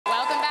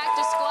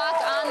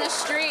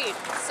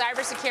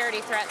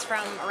Cybersecurity threats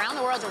from around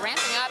the world are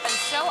ramping up, and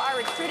so are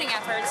recruiting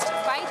efforts to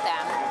fight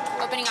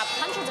them, opening up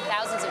hundreds of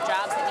thousands of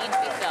jobs that need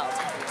to be filled.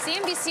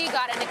 CNBC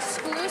got an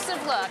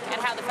exclusive look at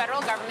how the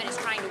federal government is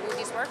trying to woo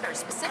these workers,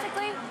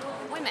 specifically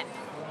women.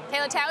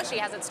 Kayla Tausche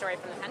has that story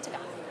from the Pentagon.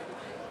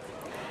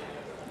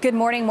 Good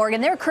morning,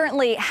 Morgan. There are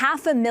currently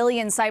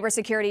 500,000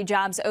 cybersecurity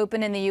jobs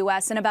open in the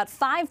U.S., and about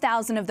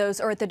 5,000 of those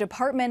are at the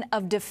Department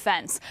of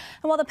Defense.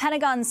 And while the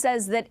Pentagon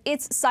says that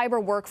its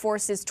cyber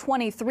workforce is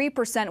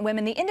 23%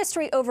 women, the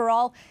industry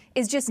overall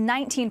is just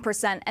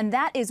 19%, and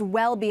that is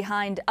well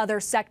behind other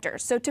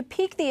sectors. So to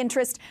pique the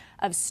interest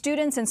of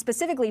students, and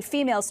specifically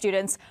female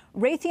students,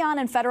 Raytheon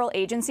and federal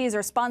agencies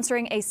are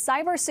sponsoring a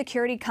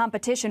cybersecurity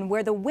competition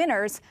where the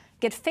winners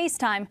get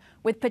FaceTime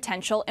with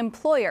potential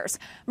employers.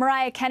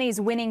 Mariah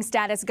Kenny's winning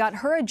status got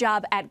her a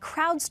job at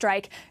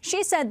CrowdStrike.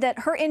 She said that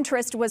her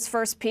interest was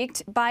first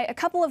piqued by a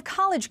couple of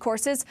college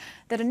courses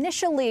that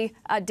initially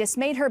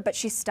dismayed her, but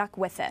she stuck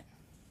with it.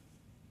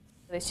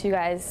 These two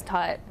guys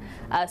taught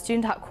a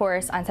student-taught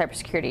course on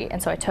cybersecurity,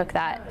 and so I took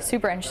that.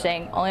 Super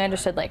interesting. Only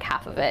understood like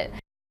half of it.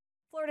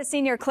 Florida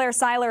senior Claire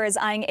Seiler is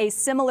eyeing a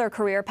similar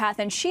career path,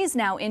 and she's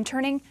now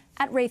interning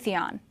at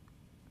Raytheon.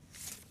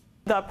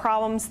 The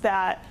problems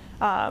that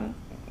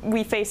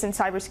we face in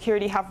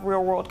cybersecurity have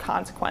real-world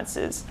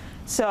consequences.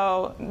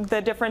 So the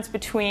difference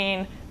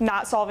between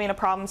not solving a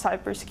problem in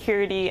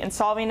cybersecurity and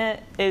solving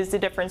it is the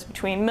difference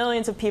between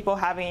millions of people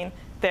having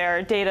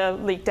their data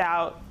leaked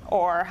out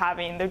or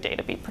having their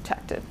data be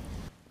protected.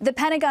 The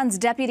Pentagon's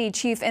Deputy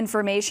Chief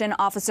Information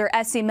Officer,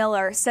 Essie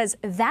Miller, says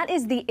that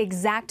is the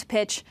exact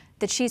pitch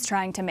that she's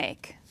trying to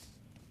make.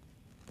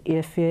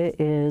 If it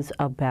is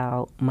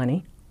about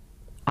money,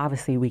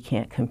 obviously we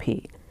can't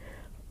compete.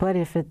 But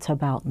if it's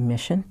about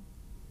mission,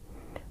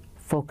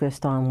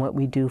 focused on what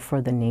we do for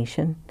the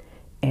nation,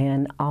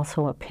 and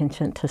also a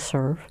penchant to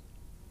serve,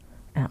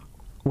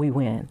 we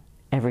win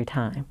every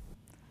time.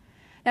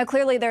 Now,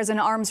 clearly, there's an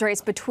arms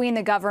race between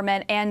the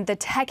government and the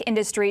tech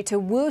industry to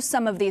woo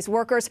some of these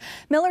workers.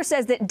 Miller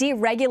says that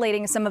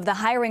deregulating some of the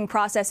hiring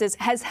processes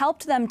has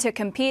helped them to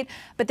compete,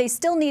 but they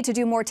still need to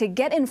do more to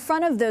get in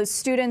front of those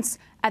students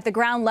at the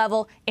ground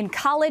level in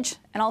college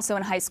and also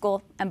in high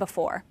school and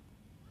before.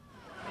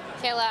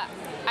 Kayla,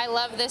 I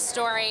love this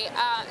story.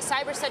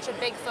 Cyber's such a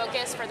big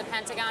focus for the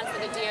Pentagon, for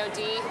the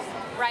DoD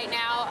right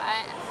now.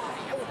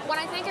 When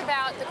I think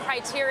about the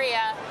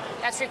criteria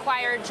that's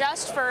required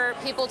just for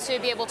people to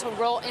be able to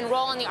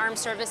enroll in the armed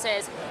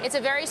services, it's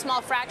a very small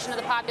fraction of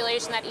the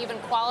population that even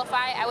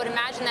qualify. I would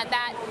imagine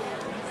that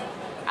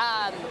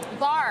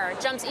bar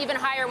jumps even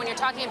higher when you're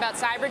talking about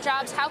cyber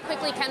jobs. How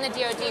quickly can the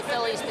DoD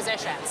fill these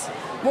positions?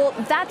 Well,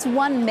 that's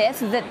one myth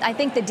that I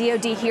think the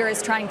DoD here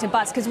is trying to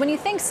bust, because when you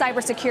think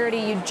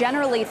cybersecurity, you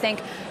generally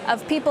think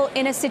of people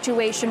in a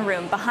situation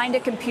room behind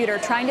a computer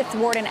trying to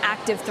thwart an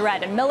active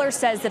threat. And Miller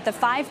says that the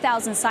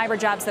 5,000 cyber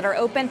jobs that are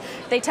open,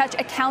 they touch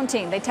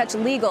accounting, they touch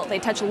legal, they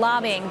touch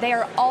lobbying. They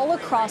are all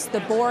across the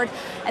board.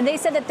 And they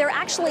said that they're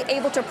actually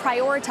able to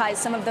prioritize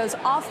some of those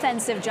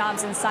offensive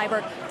jobs in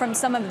cyber from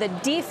some of the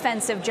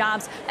defensive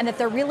jobs, and that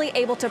they're really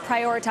able to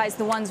prioritize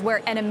the ones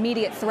where an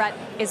immediate threat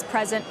is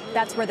present.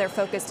 That's where they're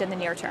focused in the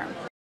near term.